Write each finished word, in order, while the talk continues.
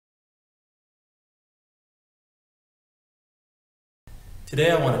Today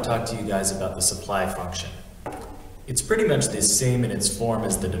I want to talk to you guys about the supply function. It's pretty much the same in its form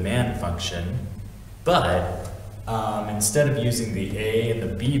as the demand function, but instead of using the A and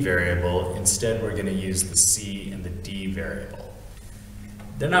the B variable, instead we're going to use the C and the D variable.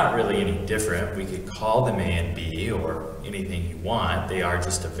 They're not really any different. We could call them A and B or anything you want. They are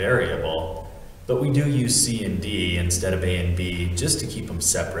just a variable, but we do use C and D instead of A and B just to keep them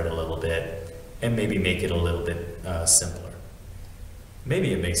separate a little bit and maybe make it a little bit simpler.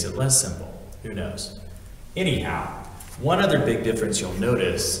 Maybe it makes it less simple, who knows. Anyhow, one other big difference you'll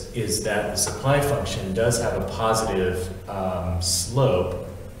notice is that the supply function does have a positive slope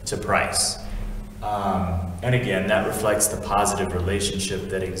to price. And again, that reflects the positive relationship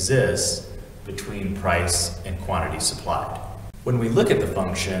that exists between price and quantity supplied. When we look at the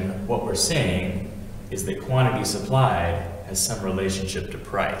function, what we're saying is that quantity supplied has some relationship to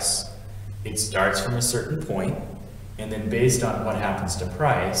price. It starts from a certain point, and then based on what happens to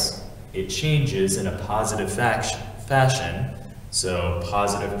price, it changes in a positive fashion. So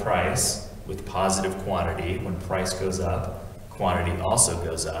positive price with positive quantity. When price goes up, quantity also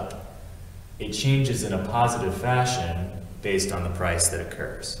goes up. It changes in a positive fashion based on the price that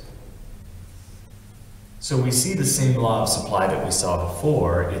occurs. So we see the same law of supply that we saw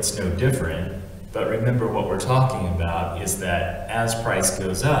before. It's no different, but remember what we're talking about is that as price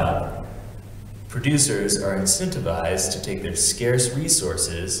goes up, producers are incentivized to take their scarce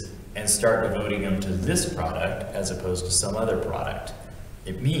resources and start devoting them to this product as opposed to some other product.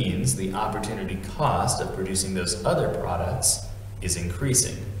 It means the opportunity cost of producing those other products is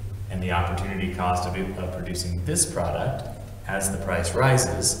increasing, and the opportunity cost of producing this product as the price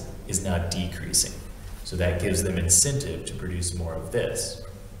rises is now decreasing. So that gives them incentive to produce more of this.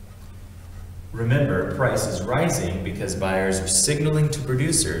 Remember, price is rising because buyers are signaling to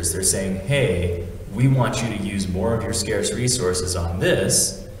producers. They're saying, hey, we want you to use more of your scarce resources on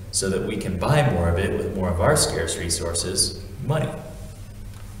this so that we can buy more of it with more of our scarce resources, money.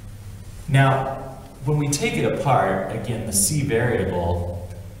 Now, when we take it apart, again, the C variable,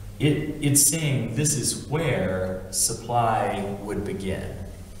 it's saying this is where supply would begin.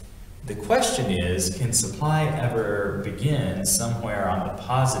 The question is, can supply ever begin somewhere on the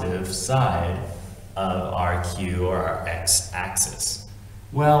positive side of our Q or our X axis?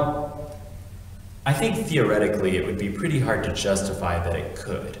 Well, I think theoretically it would be pretty hard to justify that it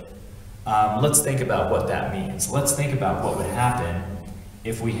could. Let's think about what that means. Let's think about what would happen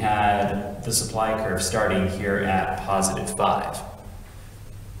if we had the supply curve starting here at +5.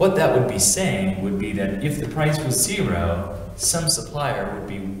 What that would be saying would be that if the price was 0, some supplier would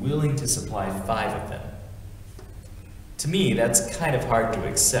be willing to supply 5 of them. To me, that's kind of hard to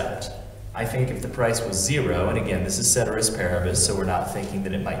accept. I think if the price was 0, and again, this is ceteris paribus, so we're not thinking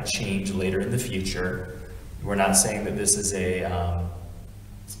that it might change later in the future. We're not saying that this is a, a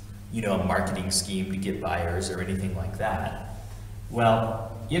marketing scheme to get buyers or anything like that.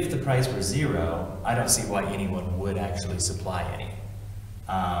 Well, if the price were 0, I don't see why anyone would actually supply any.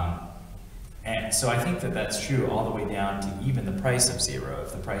 And so I think that that's true all the way down to even the price of 0.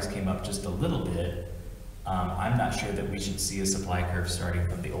 If the price came up just a little bit, I'm not sure that we should see a supply curve starting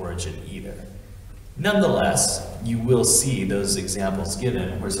from the origin either. Nonetheless, you will see those examples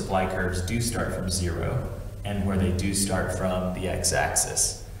given where supply curves do start from 0 and where they do start from the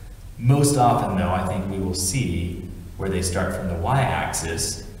x-axis. Most often, though, I think we will see where they start from the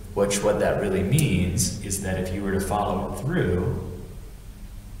y-axis, which what that really means is that if you were to follow it through,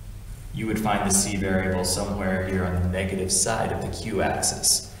 you would find the C variable somewhere here on the negative side of the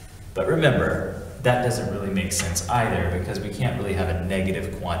Q-axis. But remember, that doesn't really make sense either because we can't really have a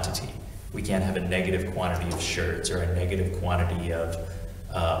negative quantity. We can't have a negative quantity of shirts or a negative quantity of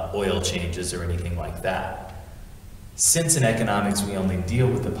oil changes or anything like that. Since in economics we only deal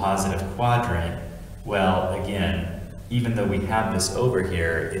with the positive quadrant, well, again, even though we have this over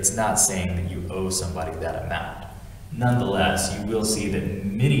here, it's not saying that you owe somebody that amount. Nonetheless, you will see that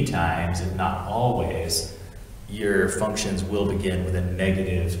many times, if not always, your functions will begin with a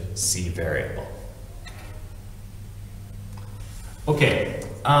negative C variable. Okay,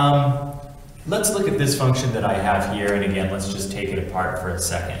 let's look at this function that I have here, and again, let's just take it apart for a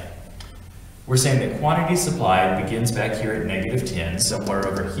second. We're saying that quantity supplied begins back here at -10, somewhere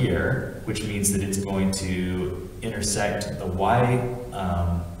over here, which means that it's going to intersect the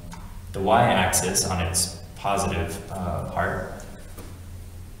y-axis on its positive part.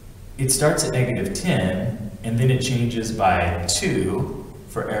 It starts at -10, and then it changes by 2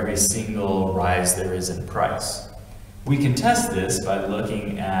 for every single rise there is in price. We can test this by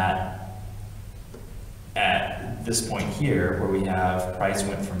looking at this point here, where we have price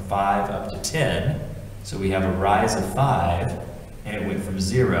went from 5 up to 10, so we have a rise of 5, and it went from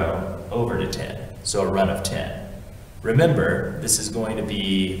 0 over to 10, so a run of 10. Remember, this is going to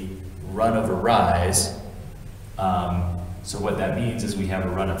be run over rise, so what that means is we have a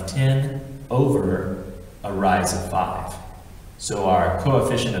run of 10 over a rise of 5. So our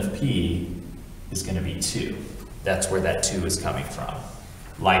coefficient of P is going to be 2. That's where that 2 is coming from.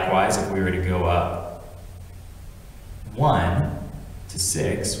 Likewise, if we were to go up 1 to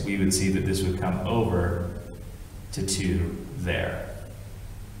 6, we would see that this would come over to 2 there.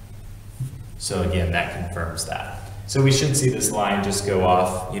 So again, that confirms that. So we should see this line just go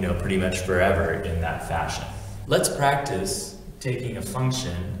off, pretty much forever in that fashion. Let's practice taking a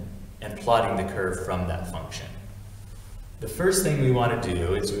function and plotting the curve from that function. The first thing we want to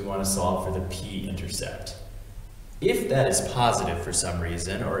do is we want to solve for the p-intercept. If that is positive for some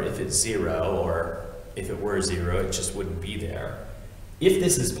reason, or if it's 0, or if it were 0, it just wouldn't be there. If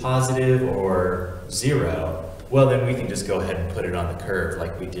this is positive or 0, well then we can just go ahead and put it on the curve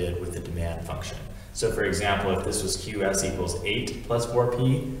like we did with the demand function. So for example, if this was QS equals 8 plus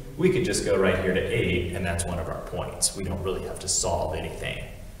 4p, we could just go right here to 8, and that's one of our points. We don't really have to solve anything.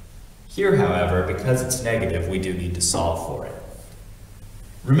 Here, however, because it's negative, we do need to solve for it.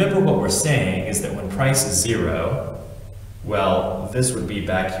 Remember what we're saying is that when price is 0, well, this would be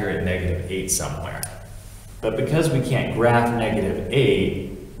back here at -8 somewhere. But because we can't graph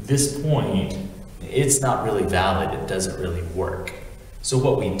 -8, this point, it's not really valid. It doesn't really work. So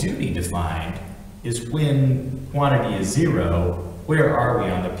what we do need to find is when quantity is 0, where are we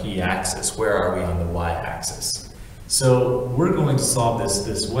on the p-axis? Where are we on the y-axis? So we're going to solve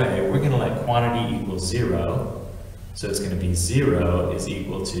this way. We're going to let quantity equal 0. So it's going to be 0 is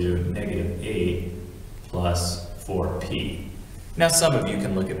equal to -8 plus 4p. Now some of you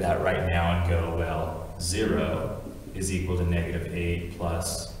can look at that right now and go, well, 0 is equal to -8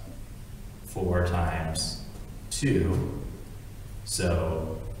 plus 4 times 2.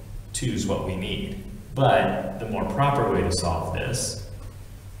 So 2 is what we need. But the more proper way to solve this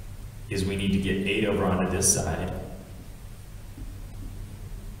is we need to get 8 over onto this side.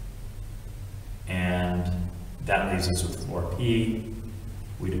 And that leaves us with 4p.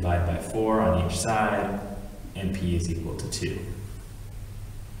 We divide by 4 on each side, and p is equal to 2.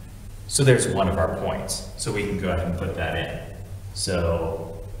 So there's one of our points. So we can go ahead and put that in.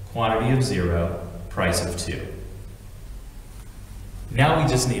 So quantity of 0, price of 2. Now we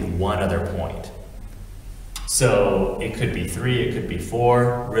just need one other point. So it could be 3, it could be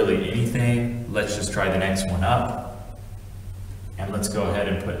 4, really anything. Let's just try the next one up. And let's go ahead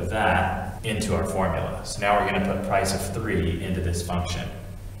and put that into our formula. So now we're going to put price of 3 into this function.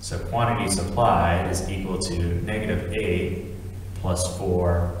 So quantity supplied is equal to -8 plus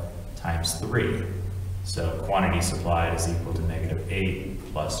 4 times 3. So quantity supplied is equal to -8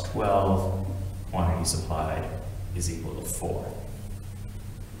 plus 12. Quantity supplied is equal to 4.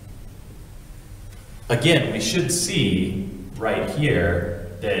 Again, we should see right here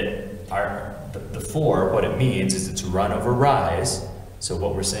that the 4, what it means is it's run over rise. So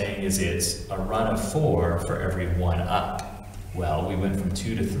what we're saying is it's a run of 4 for every 1 up. Well, we went from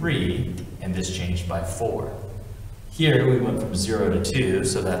 2 to 3, and this changed by 4. Here we went from 0 to 2,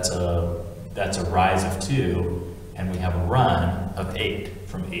 so that's a rise of 2, and we have a run of 8,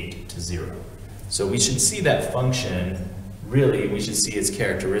 from 8 to 0. So we should see that function, really, we should see its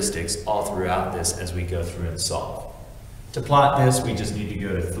characteristics all throughout this as we go through and solve. To plot this, we just need to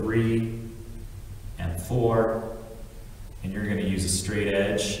go to 3 and 4, and you're going to use a straight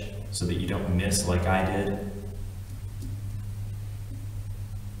edge so that you don't miss like I did.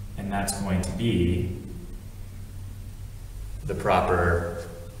 And that's going to be the proper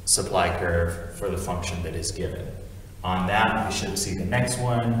supply curve for the function that is given. On that, we should see the next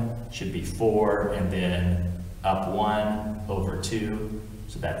one should be 4, and then up 1 over 2,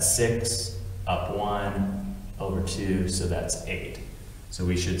 so that's 6, up 1 over 2, so that's 8. So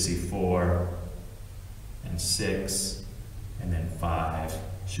we should see 4 and 6, and then 5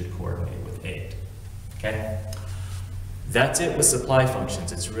 should coordinate with 8. Okay? That's it with supply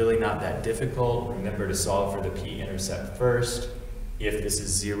functions. It's really not that difficult. Remember to solve for the p-intercept first. If this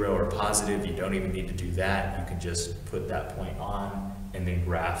is 0 or positive, you don't even need to do that. You can just put that point on and then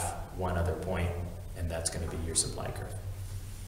graph one other point, and that's going to be your supply curve.